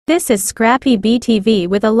This is Scrappy BTV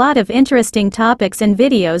with a lot of interesting topics and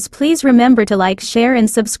videos. Please remember to like, share and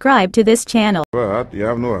subscribe to this channel. What? You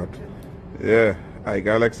have no what? Yeah,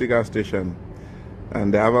 iGalaxy gas station.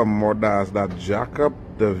 And they have a modders that jack up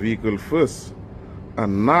the vehicle first.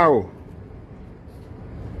 And now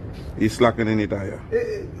he's slacking in the tire.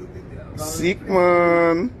 Sick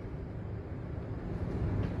man.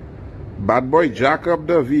 Bad boy jack up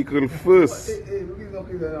the vehicle first.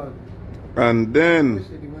 And then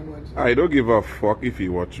I don't give a fuck if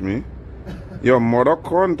you watch me. Your mother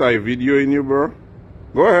cunt, I video in you, bro.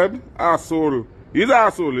 Go ahead, asshole. He's an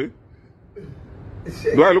asshole, eh?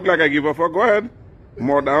 Do I look like I give a fuck? Go ahead.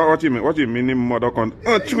 Mother, what you mean him mother cunt?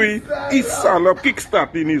 Chui, he's salop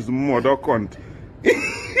kickstart in his mother cunt.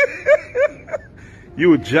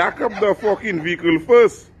 You jack up the fucking vehicle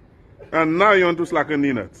first, and now you want to slacken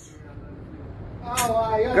the nuts.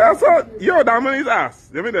 That's all. Yo, that man is ass.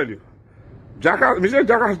 Let me tell you. Jackass,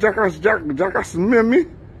 jackass, me.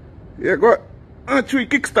 Yeah, go ahead. Chui,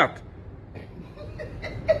 kickstart.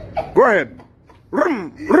 Go ahead.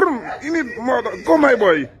 Rum. You need mother. Go, my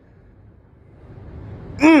boy.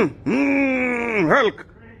 Hulk.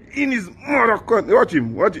 In his mother cunt. Watch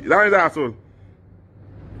him. That is asshole.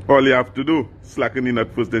 All you have to do, slacken in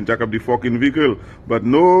at first, then jack up the fucking vehicle. But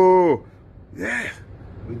no. Yes.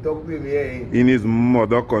 We talk to him, yeah. In his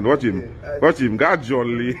mother cunt. Watch him. Watch him. God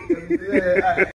jolly.